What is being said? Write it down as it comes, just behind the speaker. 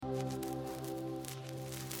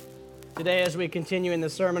Today, as we continue in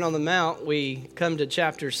the Sermon on the Mount, we come to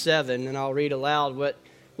chapter 7, and I'll read aloud what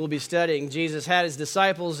we'll be studying. Jesus had his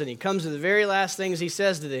disciples, and he comes to the very last things he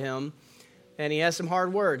says to them, and he has some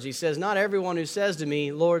hard words. He says, "Not everyone who says to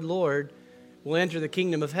me, 'Lord, Lord,' will enter the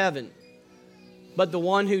kingdom of heaven, but the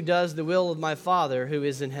one who does the will of my Father who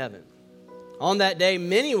is in heaven. On that day,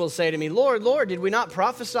 many will say to me, 'Lord, Lord, did we not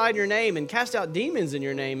prophesy in your name and cast out demons in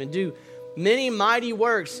your name and do many mighty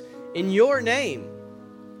works in your name?'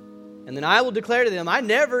 And then I will declare to them, 'I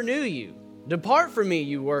never knew you. Depart from me,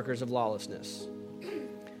 you workers of lawlessness.'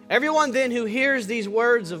 Everyone then who hears these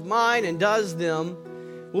words of mine and does them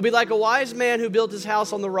will be like a wise man who built his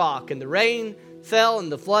house on the rock, and the rain fell,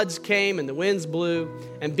 and the floods came, and the winds blew,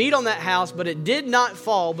 and beat on that house, but it did not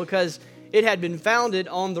fall, because it had been founded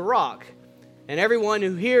on the rock. And everyone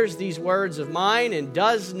who hears these words of mine and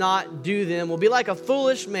does not do them will be like a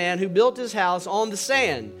foolish man who built his house on the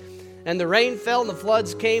sand. And the rain fell, and the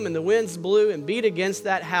floods came, and the winds blew and beat against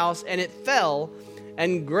that house, and it fell,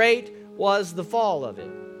 and great was the fall of it."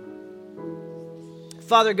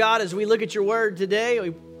 Father God, as we look at your word today,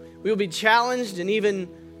 we will be challenged and even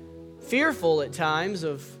fearful at times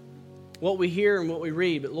of what we hear and what we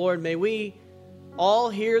read. But Lord, may we all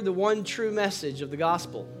hear the one true message of the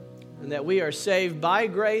gospel, and that we are saved by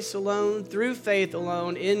grace alone, through faith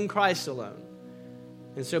alone, in Christ alone.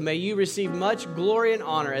 And so may you receive much glory and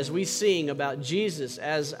honor as we sing about Jesus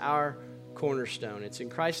as our cornerstone. It's in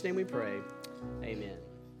Christ's name we pray. Amen.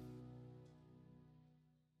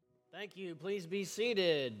 Thank you. Please be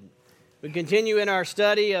seated. We continue in our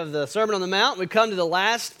study of the Sermon on the Mount. We come to the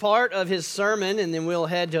last part of his sermon, and then we'll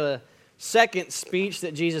head to a second speech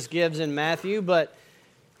that Jesus gives in Matthew. But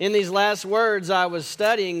in these last words, I was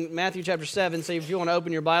studying Matthew chapter 7. So if you want to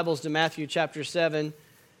open your Bibles to Matthew chapter 7,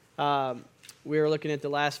 we were looking at the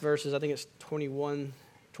last verses. I think it's 21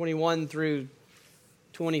 through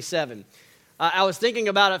 27. I was thinking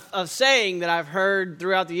about a saying that I've heard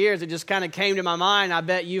throughout the years. It just kind of came to my mind. I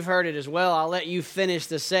bet you've heard it as well. I'll let you finish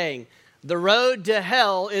the saying. The road to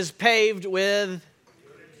hell is paved with...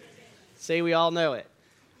 See, we all know it.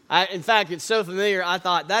 In fact, it's so familiar, I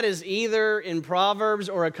thought that is either in Proverbs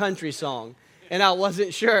or a country song. And I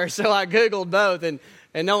wasn't sure, so I Googled both, and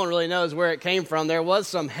no one really knows where it came from. There was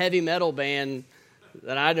some heavy metal band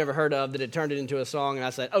that I'd never heard of that had turned it into a song, and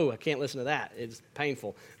I said, I can't listen to that. It's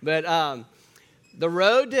painful. But the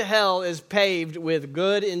road to hell is paved with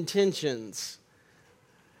good intentions.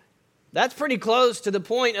 That's pretty close to the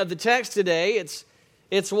point of the text today.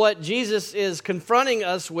 It's what Jesus is confronting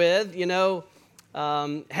us with. You know,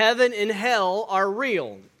 heaven and hell are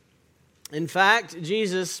real. In fact,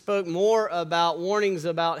 Jesus spoke more about warnings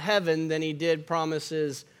about heaven than he did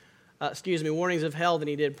warnings of hell than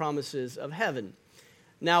he did promises of heaven.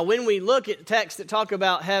 Now, when we look at texts that talk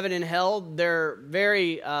about heaven and hell, they're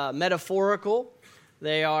very metaphorical.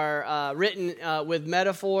 They are written with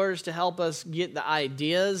metaphors to help us get the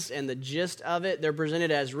ideas and the gist of it. They're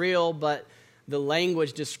presented as real, but the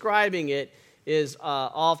language describing it is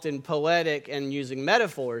often poetic and using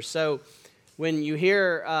metaphors. So when you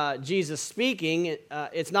hear Jesus speaking,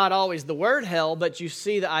 it's not always the word hell, but you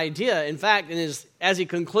see the idea. In fact, as he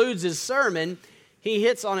concludes his sermon, he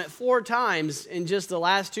hits on it 4 times in just the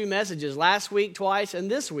last 2 messages, last week twice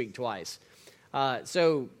and this week twice.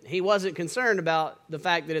 So he wasn't concerned about the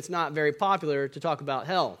fact that it's not very popular to talk about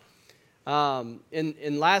hell.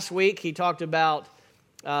 In last week, he talked about,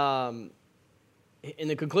 in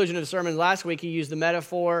the conclusion of the sermon last week, he used the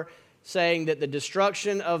metaphor saying that the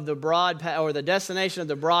destruction of the broad path, or the destination of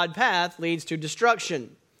the broad path, leads to destruction. And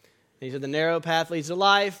he said the narrow path leads to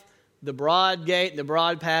life, the broad gate, the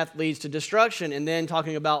broad path leads to destruction. And then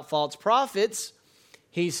talking about false prophets,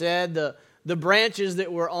 he said the branches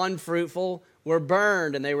that were unfruitful were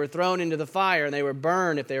burned, and they were thrown into the fire, and they were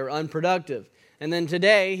burned if they were unproductive. And then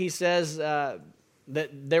today he says that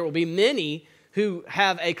there will be many who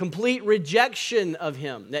have a complete rejection of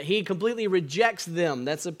him, that he completely rejects them.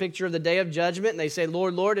 That's a picture of the day of judgment. And they say,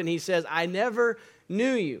 "Lord, Lord," and he says, "I never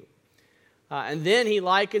knew you." And then he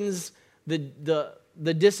likens the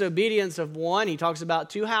disobedience of one. He talks about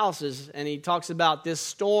 2 houses, and he talks about this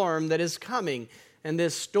storm that is coming. And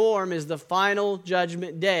this storm is the final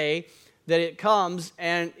judgment day, that it comes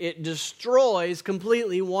and it destroys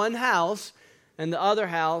completely one house, and the other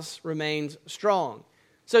house remains strong.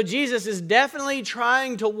 So Jesus is definitely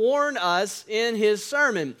trying to warn us in his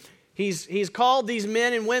sermon. He's called these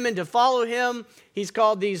men and women to follow him. He's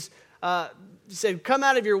called said, come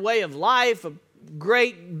out of your way of life, a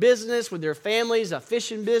great business with their families, a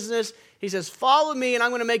fishing business. He says, follow me and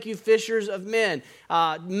I'm going to make you fishers of men.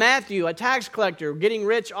 Matthew, a tax collector, getting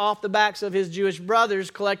rich off the backs of his Jewish brothers,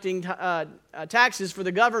 collecting taxes for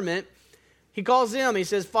the government. He calls them, he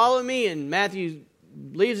says, follow me, and Matthew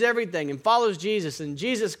leaves everything and follows Jesus. And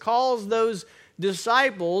Jesus calls those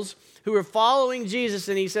disciples who are following Jesus,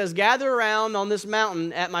 and he says, gather around on this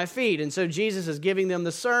mountain at my feet. And so Jesus is giving them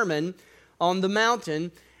the sermon on the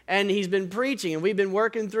mountain, and he's been preaching, and we've been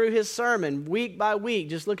working through his sermon week by week,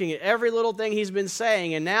 just looking at every little thing he's been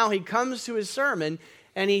saying. And now he comes to his sermon,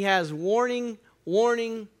 and he has warning,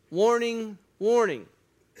 warning, warning, warning.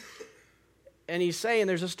 And he's saying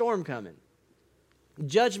there's a storm coming.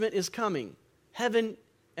 Judgment is coming. Heaven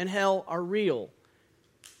and hell are real.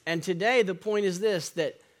 And today the point is this,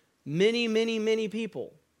 that many, many, many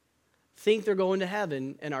people think they're going to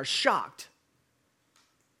heaven and are shocked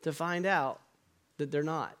to find out that they're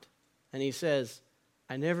not. And he says,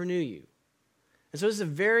 I never knew you. And so this is a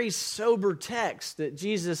very sober text that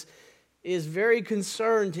Jesus is very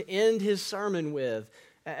concerned to end his sermon with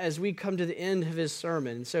as we come to the end of his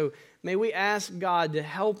sermon. And so may we ask God to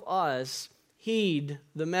help us heed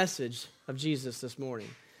the message of Jesus this morning.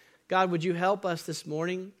 God, would you help us this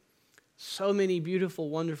morning? So many beautiful,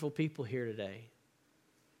 wonderful people here today.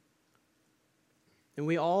 And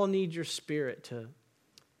we all need your Spirit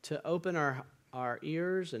to open our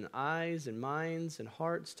ears and eyes and minds and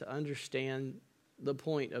hearts to understand the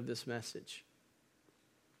point of this message.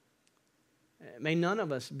 May none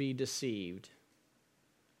of us be deceived.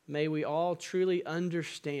 May we all truly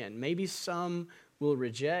understand. Maybe some will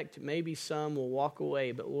reject, maybe some will walk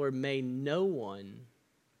away, but Lord, may no one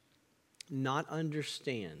not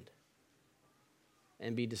understand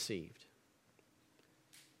and be deceived.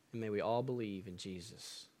 And may we all believe in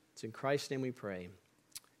Jesus. It's in Christ's name we pray.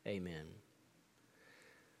 Amen.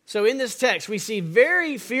 So in this text, we see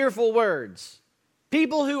very fearful words.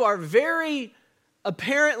 People who are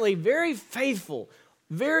apparently very faithful,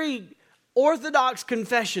 very orthodox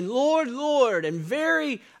confession, Lord, Lord, and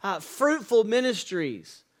very fruitful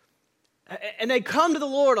ministries. And they come to the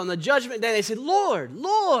Lord on the judgment day. They say, Lord,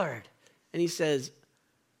 Lord. And he says,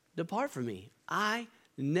 depart from me. I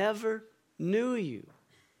never knew you.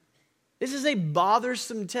 This is a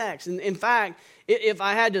bothersome text. And in fact, if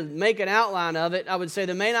I had to make an outline of it, I would say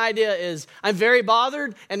the main idea is I'm very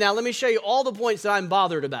bothered, and now let me show you all the points that I'm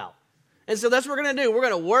bothered about. And so that's what we're going to do. We're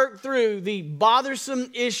going to work through the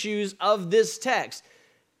bothersome issues of this text.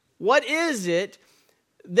 What is it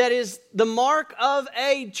that is the mark of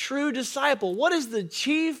a true disciple? What is the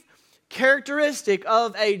chief characteristic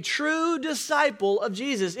of a true disciple of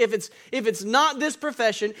Jesus? If it's not this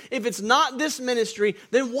profession, if it's not this ministry,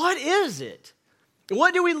 then what is it?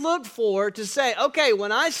 What do we look for to say, okay,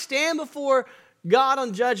 when I stand before God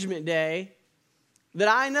on Judgment Day, that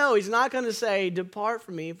I know he's not going to say, depart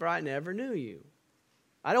from me, for I never knew you.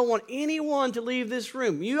 I don't want anyone to leave this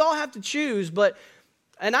room. You all have to choose,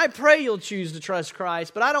 and I pray you'll choose to trust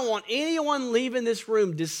Christ, but I don't want anyone leaving this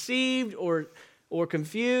room deceived or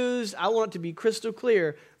confused. I want it to be crystal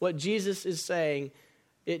clear what Jesus is saying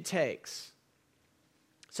it takes.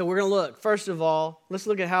 So we're going to look. First of all, let's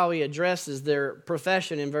look at how he addresses their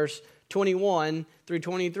profession in verse 21 through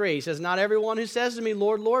 23. He says, not everyone who says to me,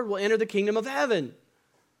 Lord, Lord, will enter the kingdom of heaven,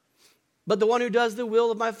 but the one who does the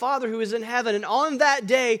will of my Father who is in heaven. And on that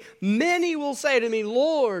day, many will say to me,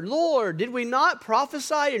 Lord, Lord, did we not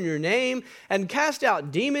prophesy in your name and cast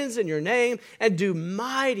out demons in your name and do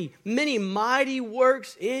many mighty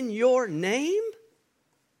works in your name?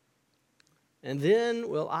 And then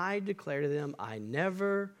will I declare to them, I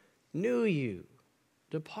never knew you.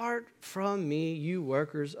 Depart from me, you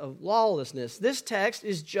workers of lawlessness. This text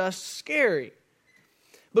is just scary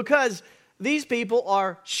because these people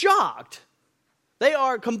are shocked. They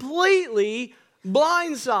are completely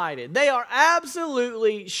blindsided. They are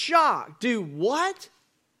absolutely shocked. Do what?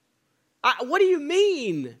 What do you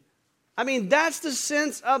mean? I mean, that's the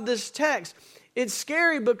sense of this text. It's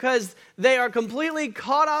scary because they are completely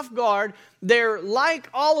caught off guard. They're like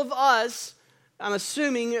all of us, I'm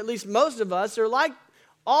assuming at least most of us, are like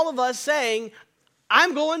all of us saying,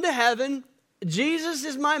 I'm going to heaven. Jesus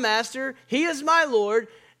is my master. He is my Lord.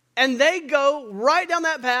 And they go right down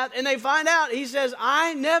that path and they find out, he says,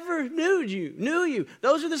 I never knew you.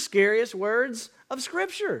 Those are the scariest words of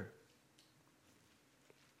Scripture.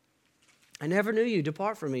 I never knew you.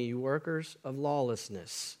 Depart from me, you workers of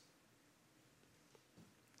lawlessness.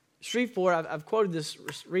 Shreveport, I've quoted this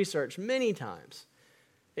research many times.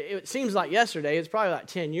 It seems like yesterday. It's probably like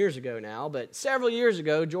 10 years ago now. But several years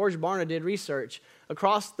ago, George Barna did research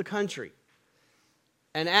across the country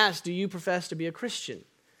and asked, do you profess to be a Christian?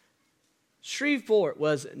 Shreveport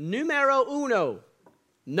was numero uno,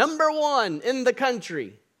 number one in the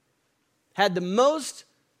country, had the most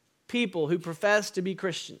people who professed to be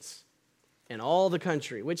Christians. in all the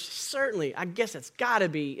country, which certainly, I guess it's got to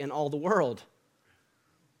be in all the world.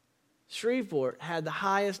 Shreveport had the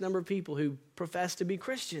highest number of people who professed to be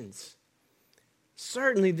Christians.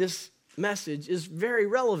 Certainly this message is very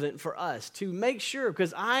relevant for us to make sure,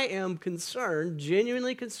 because I am concerned,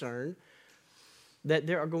 genuinely concerned, that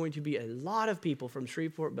there are going to be a lot of people from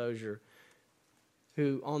Shreveport Bossier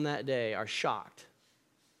who on that day are shocked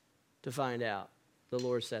to find out the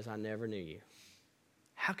Lord says, I never knew you.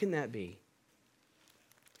 How can that be?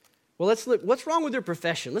 Well, let's look. What's wrong with their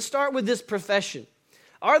profession? Let's start with this profession.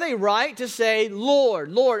 Are they right to say,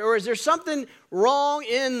 Lord, Lord, or is there something wrong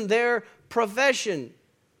in their profession?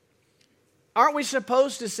 Aren't we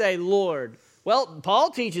supposed to say, Lord? Well,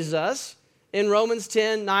 Paul teaches us in Romans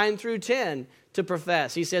 10, 9 through 10 to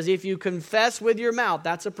profess. He says, if you confess with your mouth,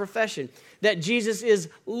 that's a profession, that Jesus is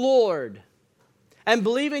Lord, and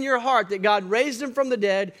believe in your heart that God raised him from the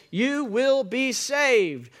dead, you will be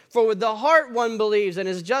saved. For with the heart one believes and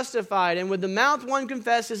is justified, and with the mouth one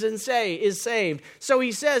confesses and is saved. So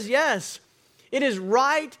he says, yes, it is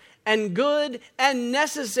right and good and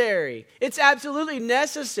necessary. It's absolutely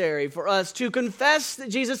necessary for us to confess that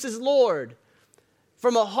Jesus is Lord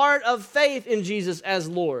from a heart of faith in Jesus as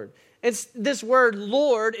Lord. This word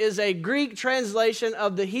Lord is a Greek translation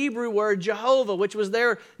of the Hebrew word Jehovah, which was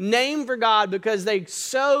their name for God because they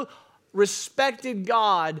so respected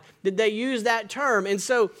God that they used that term. And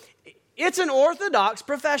so it's an orthodox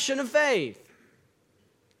profession of faith.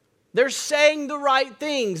 They're saying the right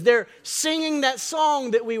things. They're singing that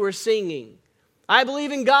song that we were singing. I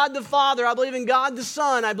believe in God the Father. I believe in God the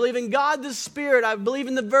Son. I believe in God the Spirit. I believe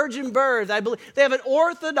in the virgin birth. They have an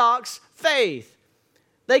orthodox faith.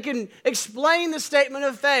 They can explain the statement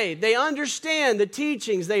of faith. They understand the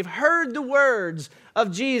teachings. They've heard the words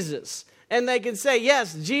of Jesus. And they can say,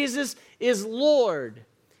 yes, Jesus is Lord.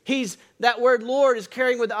 That word Lord is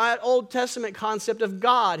carrying with the Old Testament concept of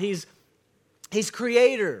God. He's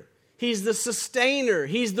creator. He's the sustainer.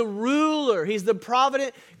 He's the ruler. He's the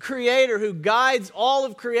provident creator who guides all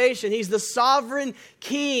of creation. He's the sovereign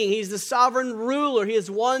king. He's the sovereign ruler. He is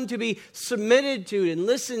one to be submitted to and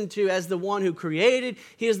listened to as the one who created.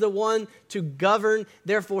 He is the one to govern.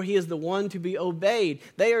 Therefore, he is the one to be obeyed.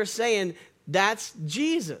 They are saying that's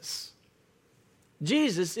Jesus.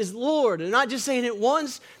 Jesus is Lord. They're not just saying it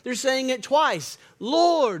once, they're saying it twice.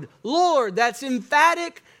 Lord, Lord. That's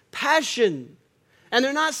emphatic passion. And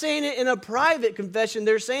they're not saying it in a private confession.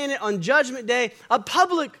 They're saying it on Judgment Day, a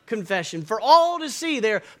public confession for all to see.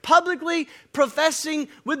 They're publicly professing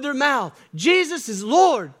with their mouth, Jesus is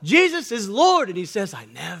Lord. Jesus is Lord. And he says, I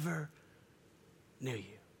never knew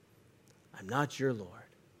you. I'm not your Lord.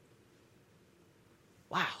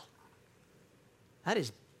 Wow. That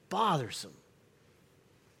is bothersome.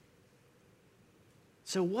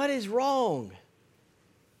 So what is wrong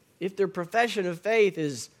if their profession of faith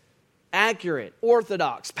is accurate,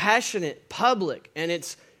 orthodox, passionate, public, and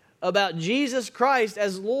it's about Jesus Christ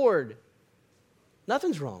as Lord?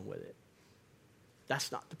 Nothing's wrong with it.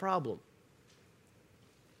 That's not the problem.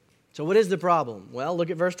 So what is the problem? Well, look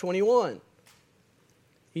at verse 21.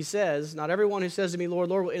 He says, not everyone who says to me, Lord,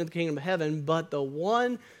 Lord, will enter the kingdom of heaven, but the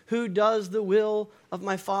one who does the will of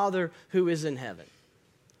my Father who is in heaven.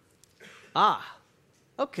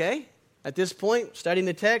 Okay. At this point, studying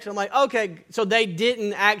the text, I'm like, okay, so they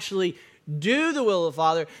didn't actually do the will of the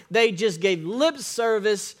Father. They just gave lip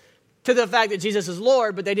service to the fact that Jesus is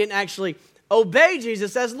Lord, but they didn't actually obey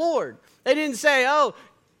Jesus as Lord. They didn't say, oh,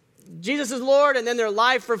 Jesus is Lord, and then their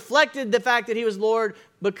life reflected the fact that he was Lord,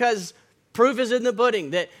 because proof is in the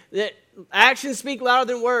pudding, that actions speak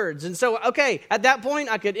louder than words. And so, okay, at that point,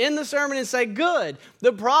 I could end the sermon and say, good.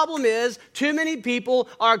 The problem is, too many people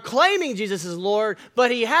are claiming Jesus is Lord,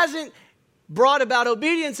 but he hasn't brought about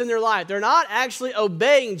obedience in their life. They're not actually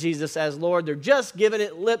obeying Jesus as Lord. They're just giving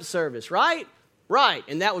it lip service, right? Right.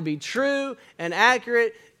 And that would be true and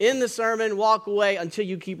accurate in the sermon. Walk away until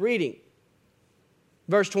you keep reading.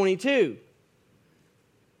 Verse 22.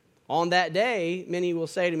 On that day, many will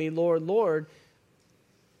say to me, Lord, Lord.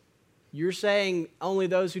 You're saying only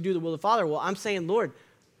those who do the will of the Father. Well, I'm saying, Lord,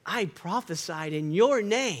 I prophesied in your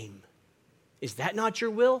name. Is that not your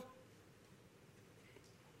will?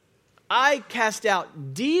 I cast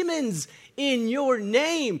out demons in your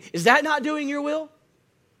name. Is that not doing your will?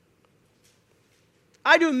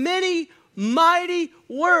 I do many mighty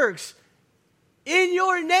works in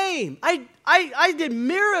your name. I did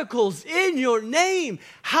miracles in your name.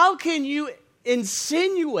 How can you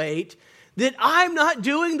insinuate that I'm not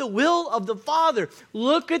doing the will of the Father?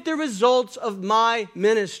 Look at the results of my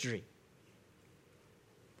ministry.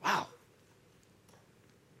 Wow.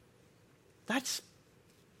 That's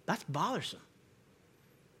bothersome.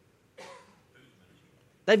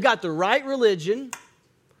 They've got the right religion.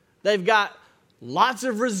 They've got lots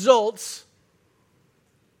of results.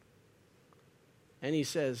 And he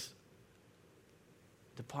says,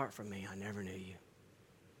 depart from me, I never knew you.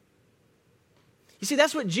 You see,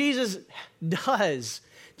 that's what Jesus does.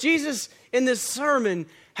 Jesus, in this sermon,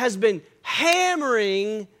 has been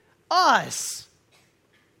hammering us,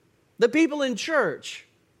 the people in church.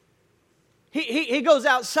 He goes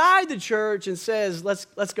outside the church and says,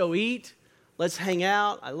 let's go eat. Let's hang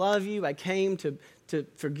out. I love you. I came to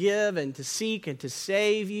forgive and to seek and to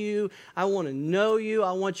save you. I want to know you.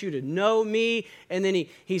 I want you to know me. And then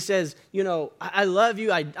he says, I love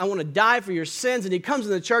you. I want to die for your sins. And he comes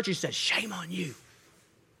in the church. He says, shame on you.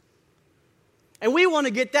 And we want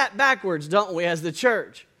to get that backwards, don't we, as the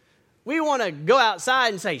church? We want to go outside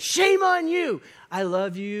and say, shame on you. I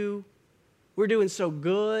love you. We're doing so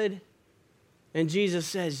good. And Jesus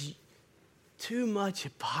says, too much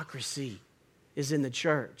hypocrisy is in the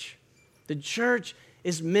church. The church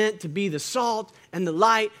is meant to be the salt and the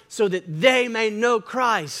light so that they may know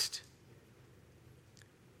Christ.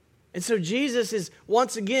 And so Jesus is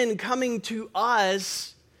once again coming to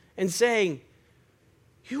us and saying,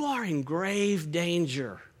 you are in grave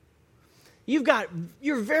danger.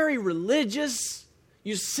 You're very religious.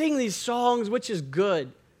 You sing these songs, which is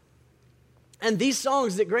good. And these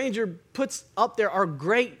songs that Granger puts up there are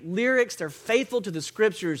great lyrics. They're faithful to the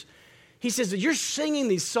scriptures. He says that you're singing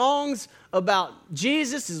these songs about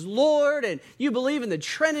Jesus is Lord, and you believe in the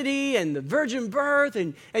Trinity and the virgin birth,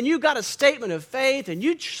 and you got a statement of faith, and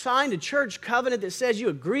you signed a church covenant that says you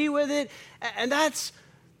agree with it, and that's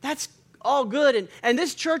all good. And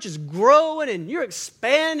this church is growing, and you're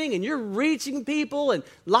expanding, and you're reaching people, and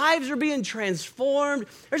lives are being transformed.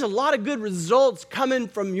 There's a lot of good results coming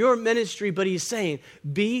from your ministry, but he's saying,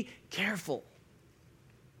 be careful.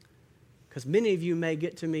 Because many of you may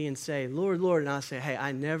get to me and say, Lord, Lord, and I'll say, hey,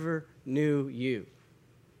 I never knew you.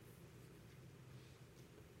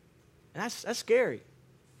 And that's scary.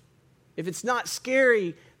 If it's not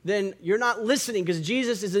scary, then you're not listening, because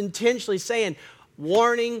Jesus is intentionally saying,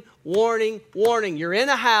 warning, warning, warning. You're in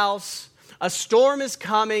a house, a storm is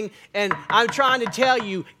coming, and I'm trying to tell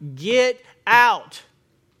you, get out.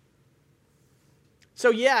 So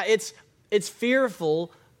yeah, it's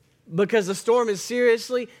fearful because the storm is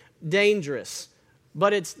seriously dangerous,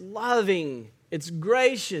 but it's loving, it's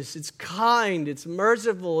gracious, it's kind, it's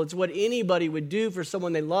merciful. It's what anybody would do for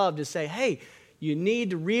someone they love, to say, hey, you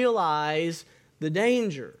need to realize the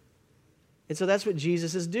danger. And so that's what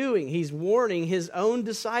Jesus is doing. He's warning his own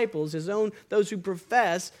disciples, those who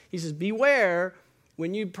profess. He says, beware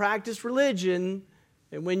when you practice religion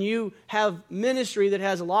and when you have ministry that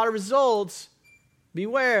has a lot of results,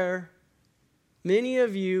 beware. Many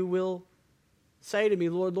of you will say to me,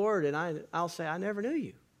 Lord, Lord, and I'll say, I never knew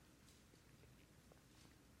you.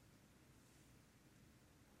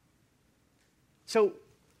 So,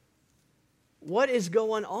 what is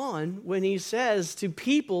going on when he says to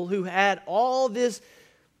people who had all this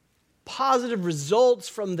positive results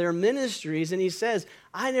from their ministries, and he says,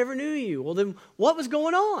 I never knew you? Well, then what was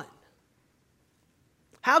going on?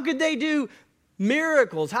 How could they do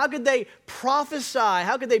miracles? How could they prophesy?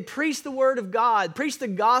 How could they preach the word of God, preach the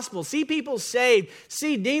gospel, see people saved,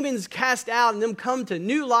 see demons cast out and them come to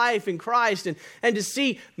new life in Christ, and to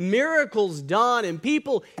see miracles done and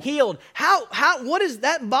people healed? What is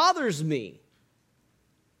that bothers me?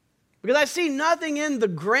 Because I see nothing in the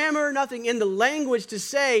grammar, nothing in the language to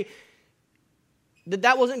say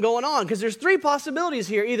that wasn't going on. Because there's three possibilities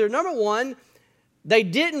here. Either, number one, they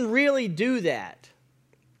didn't really do that.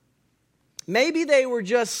 Maybe they were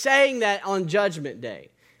just saying that on Judgment Day.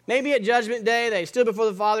 Maybe at Judgment Day, they stood before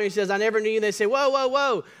the Father, and he says, I never knew you. They say, whoa, whoa,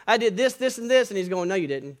 whoa, I did this, this, and this. And he's going, no, you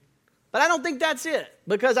didn't. But I don't think that's it.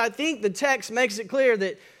 Because I think the text makes it clear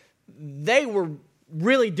that they were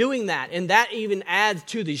really doing that, and that even adds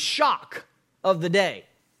to the shock of the day.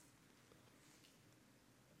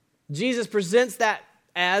 Jesus presents that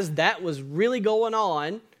as that was really going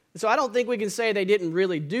on. So I don't think we can say they didn't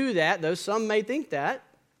really do that, though some may think that.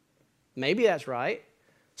 Maybe that's right.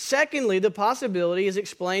 Secondly, the possibility is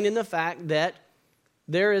explained in the fact that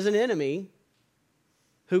there is an enemy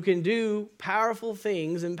who can do powerful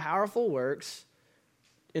things and powerful works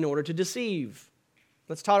in order to deceive.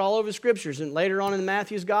 That's taught all over the scriptures, and later on in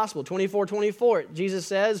Matthew's gospel, 24:24, Jesus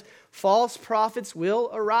says, false prophets will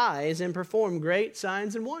arise and perform great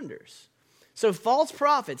signs and wonders. So false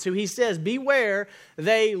prophets, who he says, beware,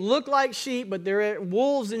 they look like sheep, but they're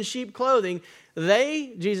wolves in sheep clothing.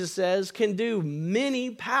 They, Jesus says, can do many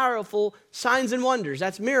powerful signs and wonders.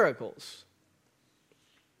 That's miracles.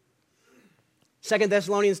 2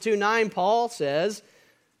 Thessalonians 2:9, Paul says,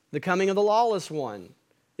 the coming of the lawless one.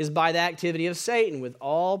 is by the activity of Satan with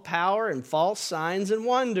all power and false signs and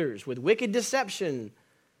wonders, with wicked deception,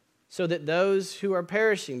 so that those who are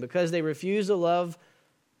perishing, because they refuse to love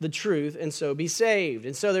the truth and so be saved.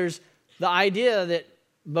 And so there's the idea that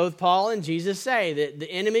both Paul and Jesus say that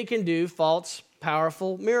the enemy can do false,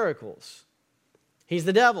 powerful miracles. He's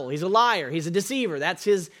the devil. He's a liar. He's a deceiver. That's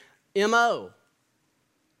his MO.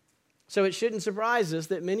 So it shouldn't surprise us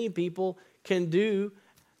that many people can do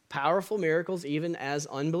powerful miracles even as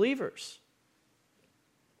unbelievers.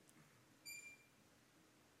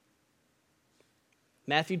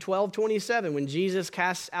 Matthew 12:27, when Jesus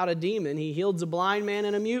casts out a demon, he healed a blind man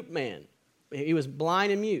and a mute man. He was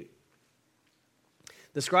blind and mute.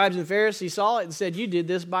 The scribes and Pharisees saw it and said, "You did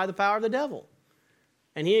this by the power of the devil."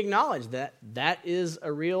 And he acknowledged that that is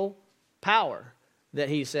a real power. That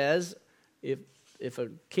he says, if a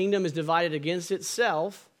kingdom is divided against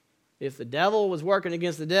itself, if the devil was working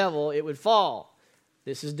against the devil, it would fall.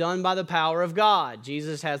 This is done by the power of God.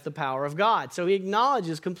 Jesus has the power of God. So he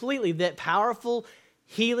acknowledges completely that powerful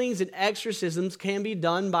healings and exorcisms can be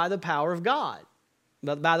done by the power of God,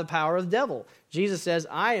 but by the power of the devil. Jesus says,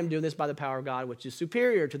 I am doing this by the power of God, which is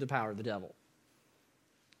superior to the power of the devil.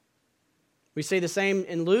 We see the same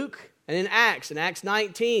in Luke and in Acts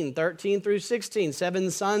 19, 13 through 16,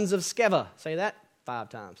 7 sons of Sceva. Say that 5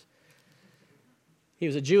 times. He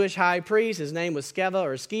was a Jewish high priest. His name was Sceva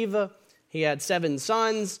or Sceva. He had 7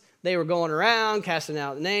 sons. They were going around casting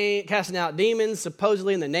out demons,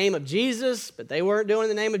 supposedly in the name of Jesus, but they weren't doing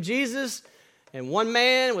it in the name of Jesus. And one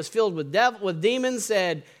man was filled with demons.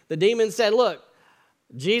 The demon said, "Look,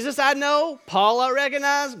 Jesus I know, Paul I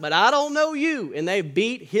recognize, but I don't know you." And they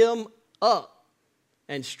beat him up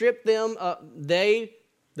and stripped them up. The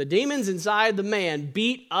demons inside the man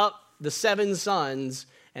beat up the 7 sons,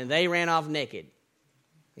 and they ran off naked.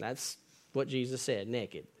 That's what Jesus said,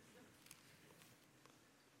 naked.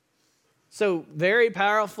 So very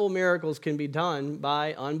powerful miracles can be done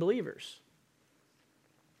by unbelievers.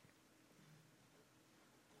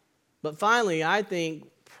 But finally, I think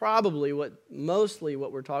probably mostly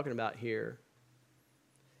what we're talking about here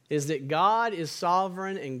is that God is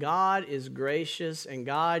sovereign and God is gracious and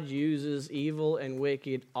God uses evil and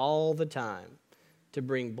wicked all the time to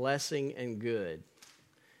bring blessing and good.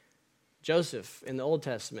 Joseph in the Old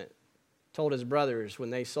Testament told his brothers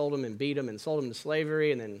when they sold him and beat him and sold him to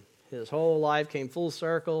slavery, and then his whole life came full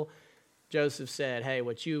circle. Joseph said, "Hey,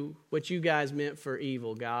 what you guys meant for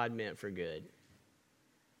evil, God meant for good."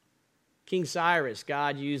 King Cyrus,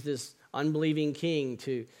 God used this unbelieving king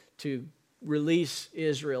to release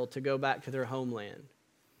Israel to go back to their homeland.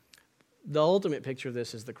 The ultimate picture of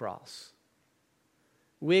this is the cross.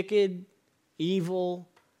 Wicked, evil,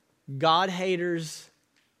 God-haters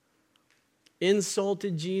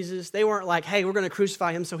insulted Jesus. They weren't like, "Hey, we're going to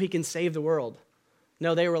crucify him so he can save the world."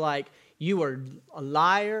 No, they were like, "You are a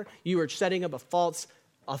liar. You are setting up a false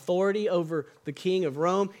authority over the king of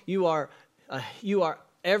Rome. You are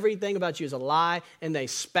everything about you is a lie." And they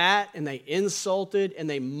spat and they insulted and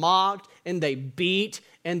they mocked and they beat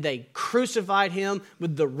and they crucified him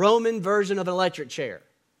with the Roman version of an electric chair.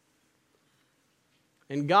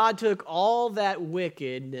 And God took all that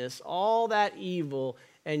wickedness, all that evil,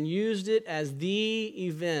 and used it as the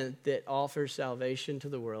event that offers salvation to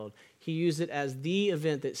the world. He used it as the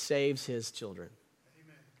event that saves his children.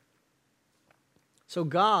 Amen. So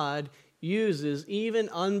God uses even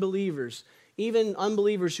unbelievers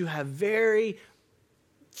who have very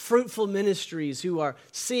fruitful ministries, who are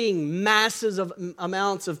seeing masses of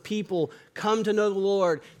amounts of people come to know the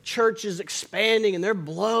Lord, churches expanding, and they're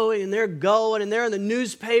blowing, and they're going, and they're in the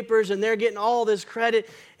newspapers, and they're getting all this credit.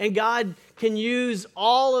 And God can use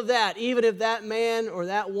all of that, even if that man or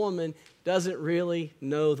that woman doesn't really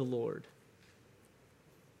know the Lord.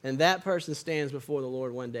 And that person stands before the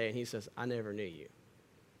Lord one day, and he says, "I never knew you."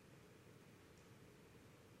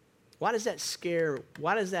 Why does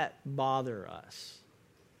that bother us?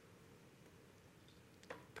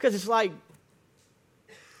 Because it's like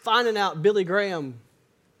finding out Billy Graham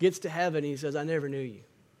gets to heaven and he says, "I never knew you."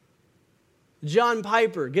 John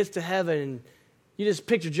Piper gets to heaven and you just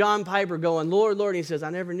picture John Piper going, "Lord, Lord," and he says, "I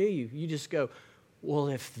never knew you." You just go, "Well,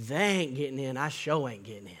 if they ain't getting in, I sure ain't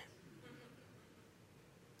getting in."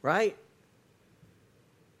 Right?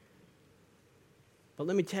 But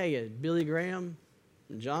let me tell you, Billy Graham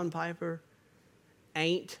and John Piper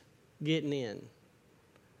ain't getting in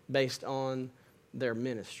based on their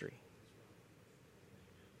ministry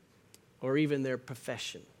or even their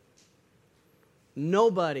profession.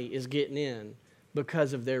 Nobody is getting in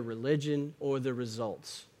because of their religion or the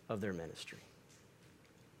results of their ministry.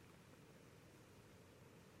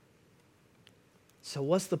 So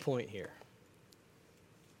what's the point here?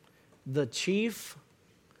 the chief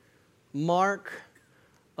mark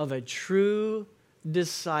of a true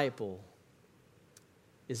disciple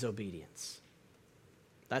is obedience.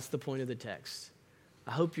 That's the point of the text.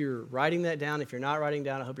 I hope you're writing that down. If you're not writing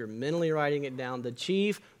down, I hope you're mentally writing it down. The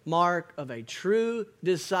chief mark of a true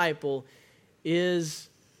disciple is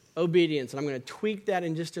obedience. And I'm going to tweak that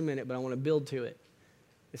in just a minute, but I want to build to it.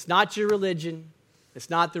 It's not your religion. It's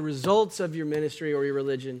not the results of your ministry or your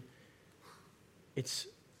religion. It's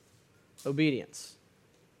obedience.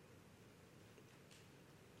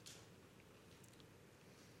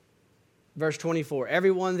 Verse 24,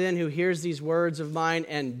 everyone then who hears these words of mine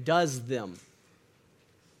and does them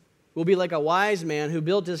will be like a wise man who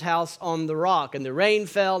built his house on the rock. And the rain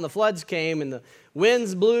fell, and the floods came, and the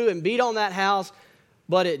winds blew and beat on that house,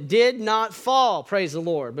 but it did not fall, praise the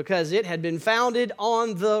Lord, because it had been founded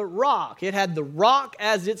on the rock. It had the rock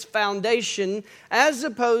as its foundation, as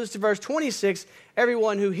opposed to verse 26,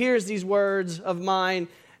 everyone who hears these words of mine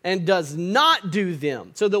and does not do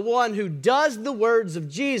them. So the one who does the words of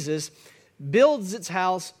Jesus builds its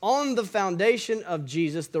house on the foundation of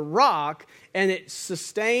Jesus, the rock, and it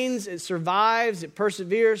sustains, it survives, it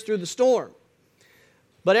perseveres through the storm.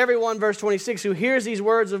 But everyone, verse 26, who hears these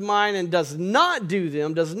words of mine and does not do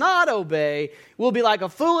them, does not obey, will be like a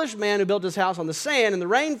foolish man who built his house on the sand, and the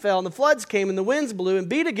rain fell, and the floods came, and the winds blew and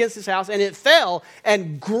beat against his house, and it fell,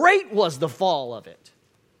 and great was the fall of it.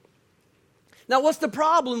 Now, what's the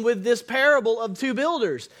problem with this parable of two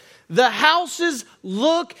builders? The houses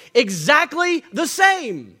look exactly the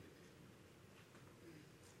same.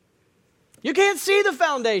 You can't see the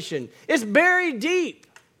foundation. It's buried deep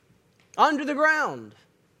under the ground.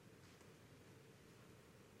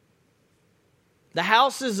 The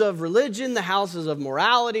houses of religion, the houses of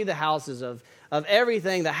morality, the houses of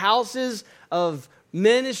everything, the houses of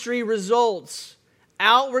ministry results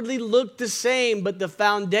outwardly look the same, but the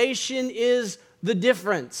foundation is the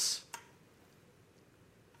difference.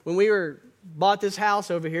 When we bought this house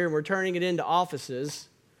over here and we're turning it into offices,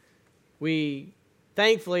 we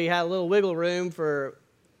thankfully had a little wiggle room for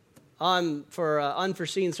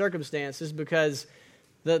unforeseen circumstances, because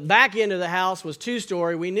the back end of the house was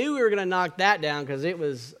 2-story. We knew we were going to knock that down because it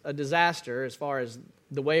was a disaster as far as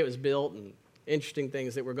the way it was built and interesting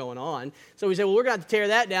things that were going on. So we said, well, we're going to have to tear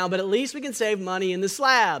that down, but at least we can save money in the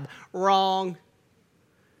slab. Wrong.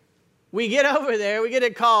 We get over there, we get a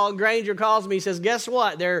call, Granger calls me, he says, guess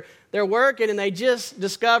what? They're working, and they just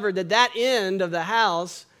discovered that end of the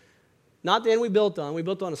house, not the end we built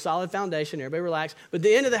on a solid foundation, everybody relax, but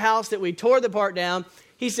the end of the house that we tore the part down,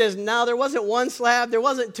 he says, no, there wasn't one slab, there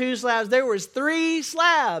wasn't 2 slabs, there was 3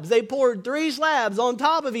 slabs. They poured 3 slabs on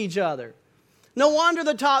top of each other. No wonder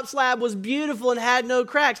the top slab was beautiful and had no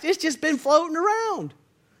cracks. It's just been floating around.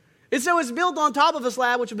 And so it's built on top of a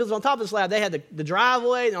slab, which was built on top of the slab. They had the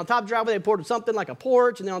driveway, and on top of the driveway, they poured something like a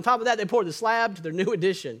porch, and then on top of that, they poured the slab to their new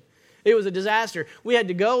addition. It was a disaster. We had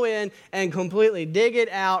to go in and completely dig it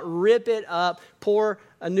out, rip it up, pour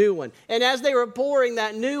a new one. And as they were pouring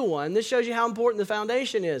that new one, this shows you how important the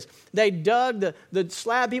foundation is. They dug the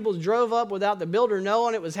slab. People drove up without the builder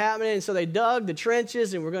knowing it was happening, and so they dug the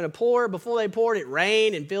trenches and were going to pour. Before they poured, it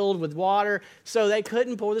rained and filled with water, so they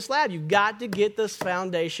couldn't pour the slab. You've got to get this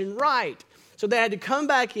foundation right. So they had to come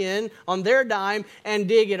back in on their dime and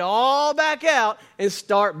dig it all back out and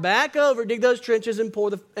start back over, dig those trenches and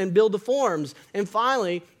build the forms. And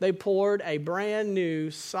finally, they poured a brand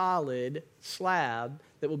new solid slab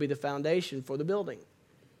that will be the foundation for the building.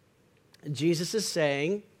 And Jesus is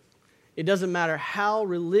saying, it doesn't matter how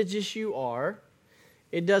religious you are.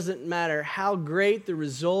 It doesn't matter how great the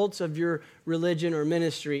results of your religion or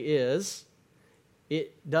ministry is.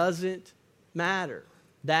 It doesn't matter.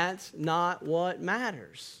 That's not what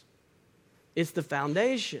matters. It's the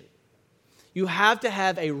foundation. You have to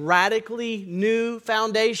have a radically new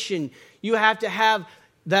foundation. You have to have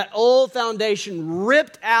that old foundation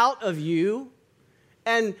ripped out of you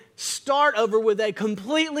and start over with a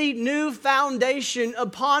completely new foundation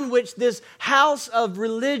upon which this house of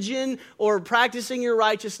religion or practicing your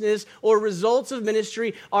righteousness or results of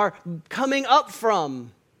ministry are coming up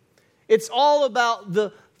from. It's all about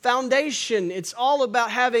the foundation. It's all about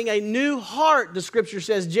having a new heart, the scripture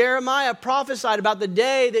says. Jeremiah prophesied about the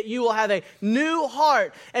day that you will have a new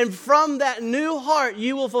heart, and from that new heart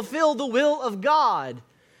you will fulfill the will of God.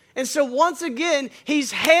 And so once again,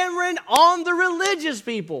 he's hammering on the religious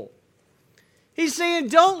people. He's saying,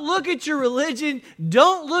 don't look at your religion.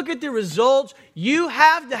 Don't look at the results. You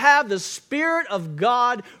have to have the Spirit of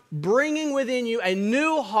God bringing within you a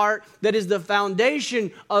new heart that is the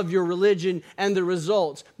foundation of your religion and the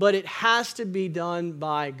results. But it has to be done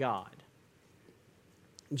by God.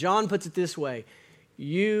 John puts it this way.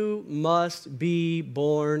 You must be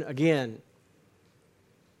born again.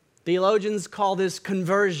 Theologians call this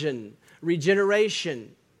conversion,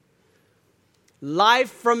 regeneration, life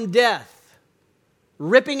from death,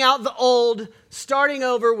 ripping out the old, starting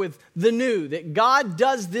over with the new, that God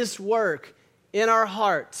does this work in our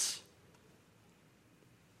hearts.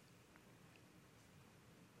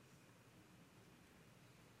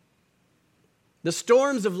 The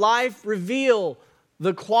storms of life reveal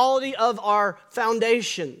the quality of our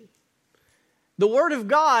foundation. The Word of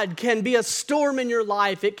God can be a storm in your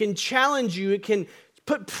life. It can challenge you. It can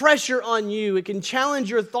put pressure on you. It can challenge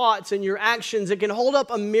your thoughts and your actions. It can hold up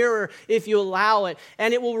a mirror if you allow it.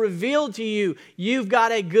 And it will reveal to you, you've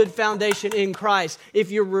got a good foundation in Christ. If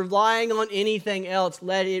you're relying on anything else,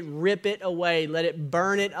 let it rip it away. Let it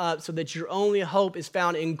burn it up so that your only hope is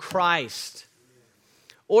found in Christ.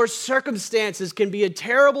 Or circumstances can be a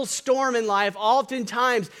terrible storm in life.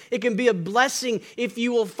 Oftentimes, it can be a blessing if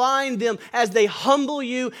you will find them as they humble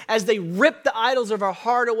you, as they rip the idols of our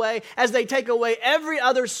heart away, as they take away every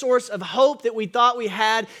other source of hope that we thought we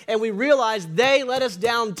had, and we realize they let us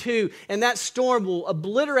down too. And that storm will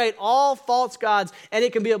obliterate all false gods, and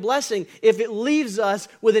it can be a blessing if it leaves us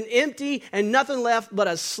with an empty and nothing left but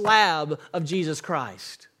a slab of Jesus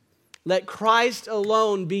Christ. Let Christ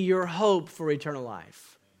alone be your hope for eternal life.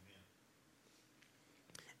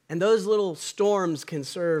 And those little storms can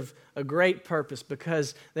serve a great purpose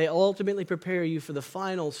because they ultimately prepare you for the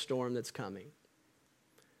final storm that's coming.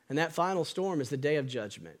 And that final storm is the day of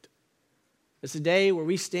judgment. It's the day where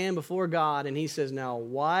we stand before God and He says, now,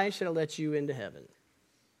 why should I let you into heaven?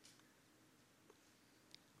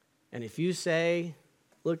 And if you say,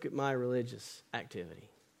 look at my religious activity,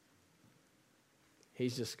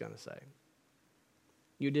 He's just going to say,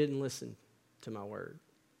 you didn't listen to my word.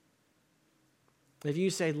 If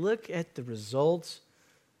you say, look at the results,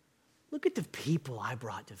 look at the people I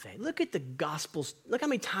brought to faith. Look at the gospels. Look how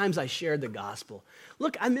many times I shared the gospel.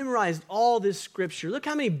 Look, I memorized all this scripture. Look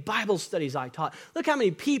how many Bible studies I taught. Look how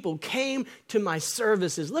many people came to my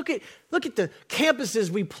services. Look at the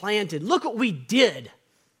campuses we planted. Look what we did.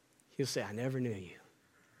 He'll say, I never knew you.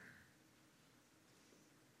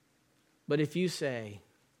 But if you say,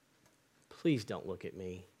 please don't look at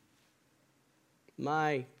me.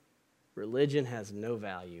 My religion has no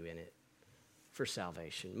value in it for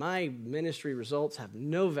salvation. My ministry results have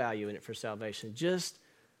no value in it for salvation. Just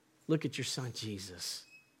look at your son Jesus.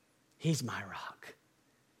 He's my rock.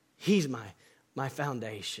 He's my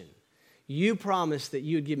foundation. You promised that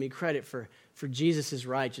you would give me credit for Jesus'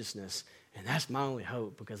 righteousness, and that's my only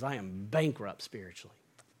hope because I am bankrupt spiritually.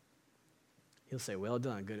 He'll say, well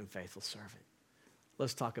done, good and faithful servant.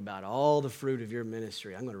 Let's talk about all the fruit of your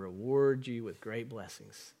ministry. I'm going to reward you with great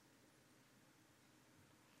blessings.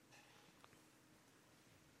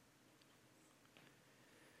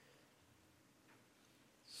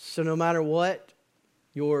 So no matter what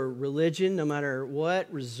your religion, no matter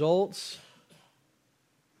what results,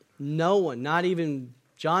 no one, not even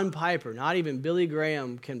John Piper, not even Billy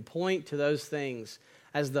Graham, can point to those things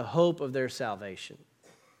as the hope of their salvation.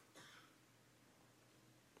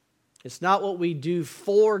 It's not what we do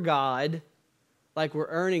for God, like we're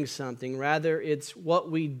earning something. Rather, it's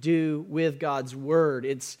what we do with God's word.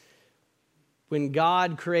 It's when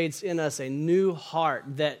God creates in us a new heart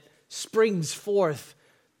that springs forth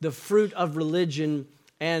the fruit of religion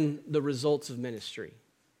and the results of ministry.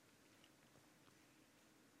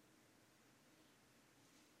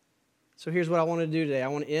 So here's what I want to do today. I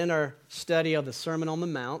want to end our study of the Sermon on the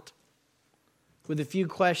Mount with a few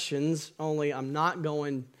questions, only I'm not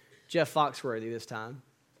going Jeff Foxworthy this time.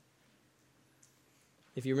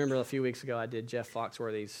 If you remember a few weeks ago, I did Jeff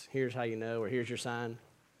Foxworthy's Here's How You Know, or Here's Your Sign.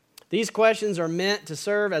 These questions are meant to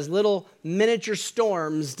serve as little miniature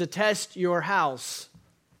storms to test your house.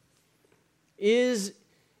 Is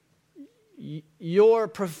your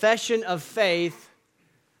profession of faith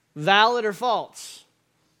valid or false?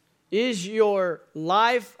 Is your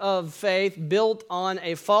life of faith built on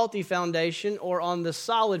a faulty foundation or on the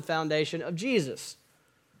solid foundation of Jesus?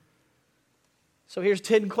 So here's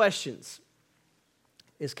 10 questions.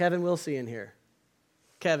 Is Kevin Wilsey in here?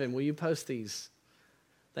 Kevin, will you post these?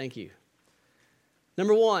 Thank you.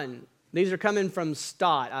 Number 1. These are coming from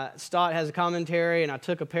Stott. Stott has a commentary, and I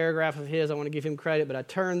took a paragraph of his. I want to give him credit, but I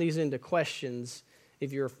turned these into questions.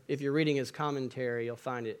 If you're reading his commentary, you'll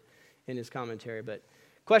find it in his commentary. But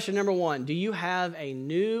question number 1, do you have a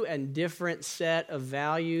new and different set of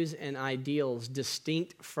values and ideals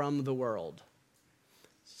distinct from the world?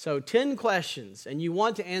 So 10 questions, and you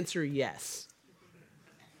want to answer yes.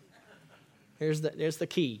 There's the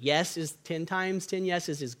key. Yes is 10 times 10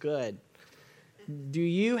 yeses is good. Do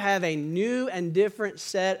you have a new and different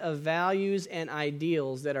set of values and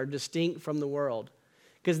ideals that are distinct from the world?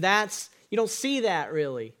 Because you don't see that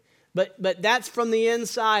really. But that's from the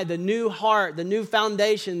inside, the new heart, the new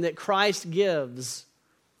foundation that Christ gives.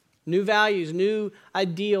 New values, new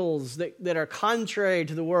ideals that are contrary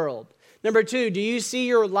to the world. Number 2, do you see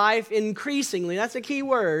your life increasingly? That's a key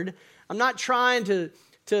word. I'm not trying to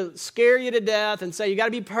scare you to death and say you got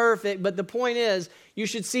to be perfect, but the point is you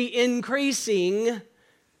should see increasing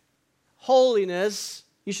holiness.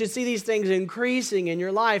 You should see these things increasing in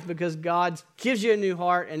your life because God gives you a new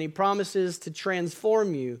heart and He promises to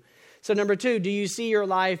transform you. So number 2, do you see your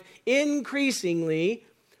life increasingly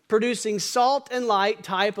producing salt and light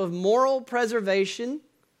type of moral preservation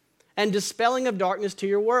and dispelling of darkness to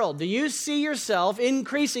your world? Do you see yourself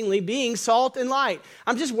increasingly being salt and light?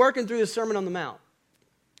 I'm just working through the Sermon on the Mount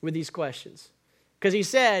with these questions. Because He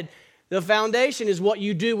said, the foundation is what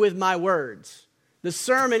you do with my words. The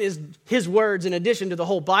sermon is His words in addition to the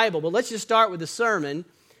whole Bible. But let's just start with the sermon.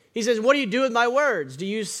 He says, what do you do with my words? Do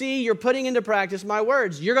you see you're putting into practice my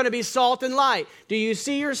words? You're going to be salt and light. Do you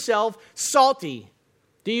see yourself salty?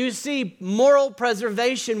 Do you see moral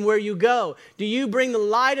preservation where you go? Do you bring the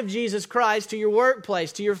light of Jesus Christ to your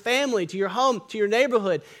workplace, to your family, to your home, to your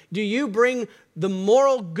neighborhood? Do you bring the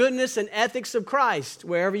moral goodness and ethics of Christ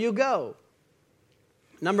wherever you go?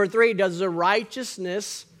 Number 3, does the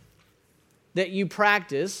righteousness that you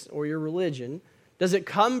practice, or your religion, does it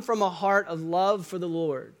come from a heart of love for the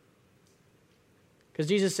Lord? Because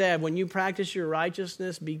Jesus said, when you practice your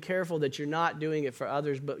righteousness, be careful that you're not doing it for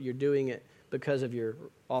others, but you're doing it because of your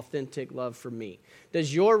authentic love for me.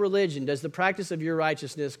 Does your religion, does the practice of your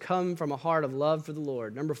righteousness come from a heart of love for the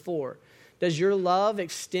Lord? Number 4, does your love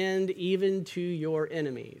extend even to your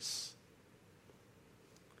enemies?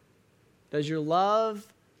 Does your love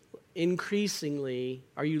increasingly,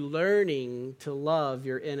 are you learning to love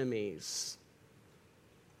your enemies?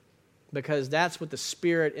 Because that's what the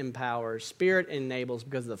Spirit empowers, Spirit enables,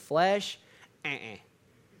 because the flesh,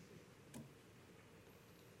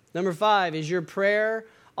 Number 5, is your prayer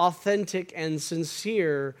authentic and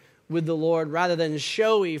sincere with the Lord rather than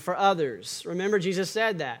showy for others? Remember, Jesus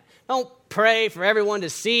said that. Don't pray for everyone to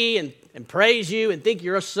see and praise you and think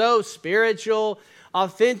you're so spiritual.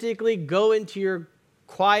 Authentically go into your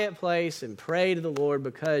quiet place and pray to the Lord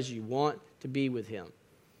because you want to be with Him.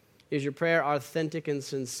 Is your prayer authentic and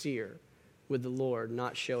sincere with the Lord,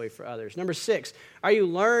 not showy for others? Number 6, are you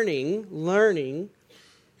learning,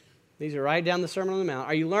 these are right down the Sermon on the Mount,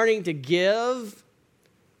 are you learning to give,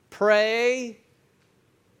 pray,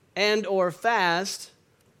 and or fast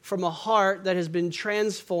from a heart that has been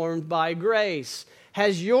transformed by grace?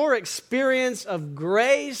 Has your experience of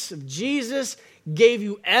grace, of Jesus, gave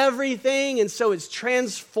you everything, and so it's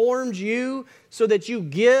transformed you so that you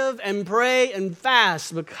give and pray and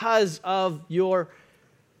fast because of your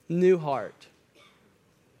new heart?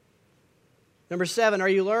 Number 7, are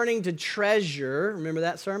you learning to treasure? Remember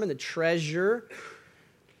that sermon, the treasure?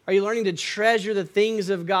 Are you learning to treasure the things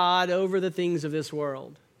of God over the things of this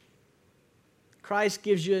world? Christ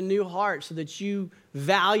gives you a new heart so that you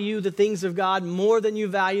value the things of God more than you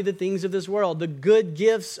value the things of this world. The good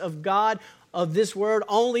gifts of God of this world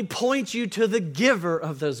only point you to the giver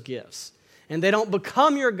of those gifts. And they don't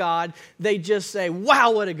become your God. They just say,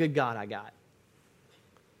 wow, what a good God I got.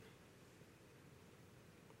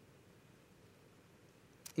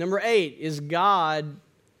 Number 8, is God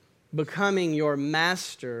becoming your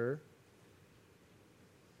master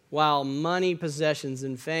while money, possessions,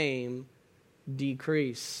 and fame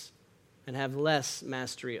decrease and have less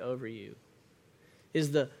mastery over you?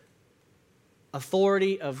 Is the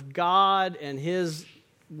authority of God and His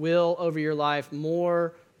will over your life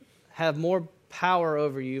have more power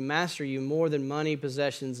over you, master you more than money,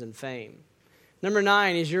 possessions, and fame? Number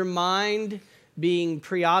 9, is your mind being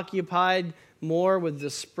preoccupied more with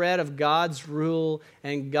the spread of God's rule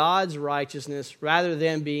and God's righteousness rather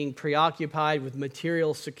than being preoccupied with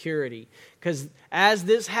material security? Because as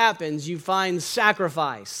this happens, you find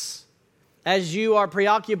sacrifice. As you are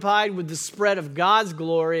preoccupied with the spread of God's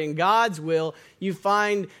glory and God's will, you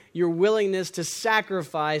find your willingness to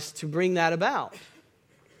sacrifice to bring that about.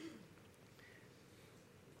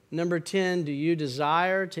 Number 10, do you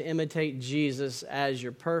desire to imitate Jesus as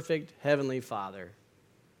your perfect Heavenly Father?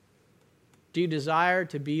 Do you desire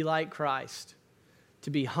to be like Christ? To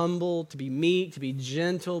be humble, to be meek, to be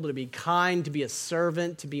gentle, to be kind, to be a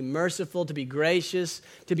servant, to be merciful, to be gracious,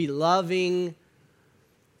 to be loving,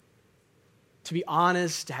 to be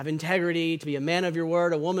honest, to have integrity, to be a man of your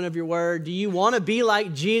word, a woman of your word? Do you want to be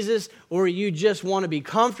like Jesus, or you just want to be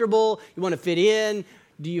comfortable? You want to fit in?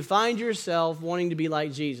 Do you find yourself wanting to be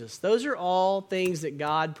like Jesus? Those are all things that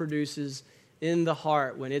God produces in the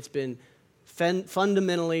heart when it's been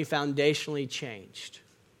fundamentally, foundationally changed.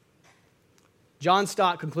 John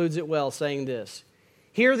Stott concludes it well, saying this: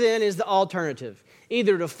 "Here then is the alternative,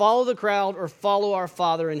 either to follow the crowd or follow our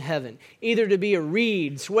Father in heaven, either to be a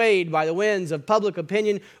reed swayed by the winds of public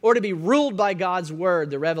opinion or to be ruled by God's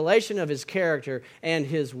word, the revelation of his character and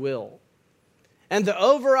his will." And the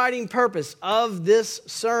overriding purpose of this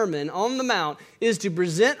Sermon on the Mount is to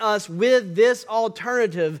present us with this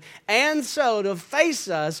alternative and so to face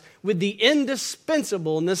us with the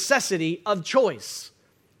indispensable necessity of choice.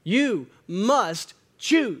 You must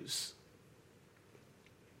choose.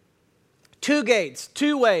 Two gates,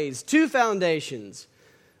 two ways, two foundations.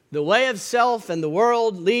 The way of self and the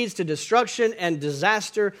world leads to destruction and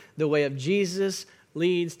disaster. The way of Jesus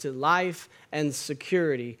leads to life and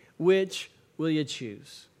security. Which will you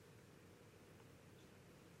choose?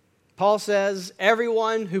 Paul says,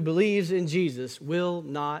 everyone who believes in Jesus will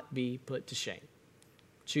not be put to shame.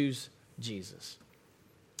 Choose Jesus.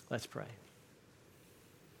 Let's pray.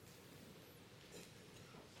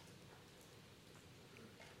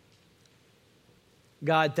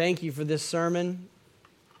 God, thank you for this sermon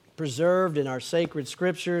preserved in our sacred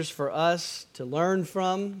scriptures for us to learn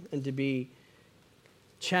from and to be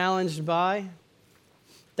challenged by.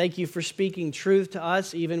 Thank you for speaking truth to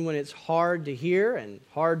us even when it's hard to hear and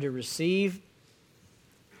hard to receive.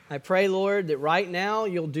 I pray, Lord, that right now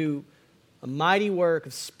you'll do a mighty work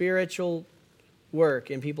of spiritual work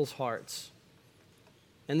in people's hearts.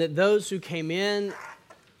 And that those who came in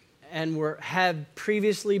and had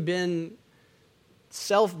previously been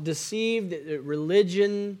self-deceived, that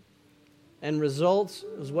religion and results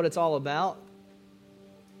is what it's all about.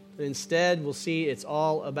 But instead, we'll see it's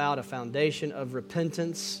all about a foundation of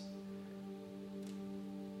repentance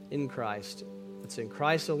in Christ. It's in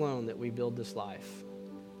Christ alone that we build this life.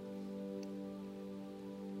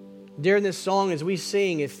 During this song, as we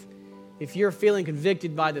sing, if you're feeling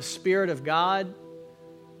convicted by the Spirit of God,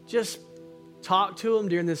 just talk to Him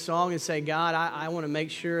during this song and say, God, I want to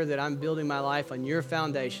make sure that I'm building my life on your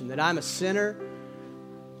foundation, that I'm a sinner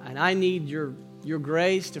and I need your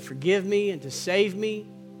grace to forgive me and to save me.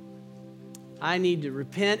 I need to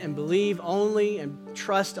repent and believe only and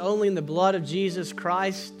trust only in the blood of Jesus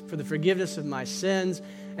Christ for the forgiveness of my sins,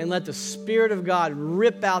 and let the Spirit of God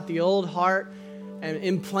rip out the old heart and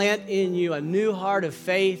implant in you a new heart of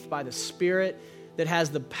faith by the Spirit that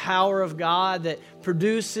has the power of God, that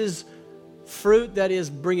produces fruit that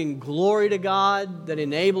is bringing glory to God, that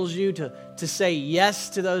enables you to say yes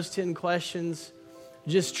to those 10 questions.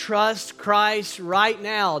 Just trust Christ right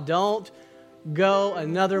now. Don't go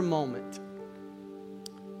another moment.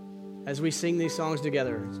 As we sing these songs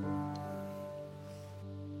together.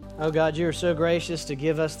 Oh God, you are so gracious to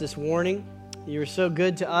give us this warning. You are so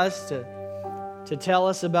good to us to tell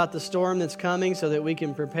us about the storm that's coming so that we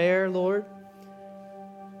can prepare, Lord.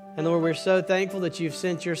 And Lord, we're so thankful that you've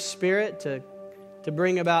sent your Spirit to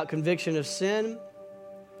bring about conviction of sin,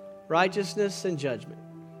 righteousness, and judgment.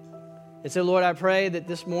 And so, Lord, I pray that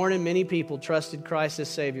this morning many people trusted Christ as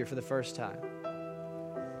Savior for the first time.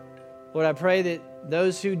 Lord, I pray that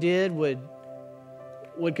those who did would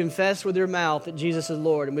confess with their mouth that Jesus is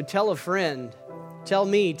Lord, and would tell a friend, tell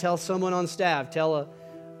me, tell someone on staff, tell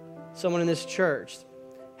someone in this church,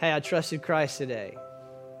 hey, I trusted Christ today,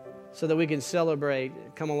 so that we can celebrate,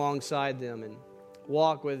 come alongside them, and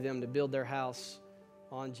walk with them to build their house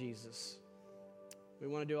on Jesus. We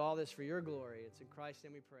want to do all this for your glory. It's in Christ's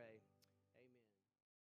name we pray.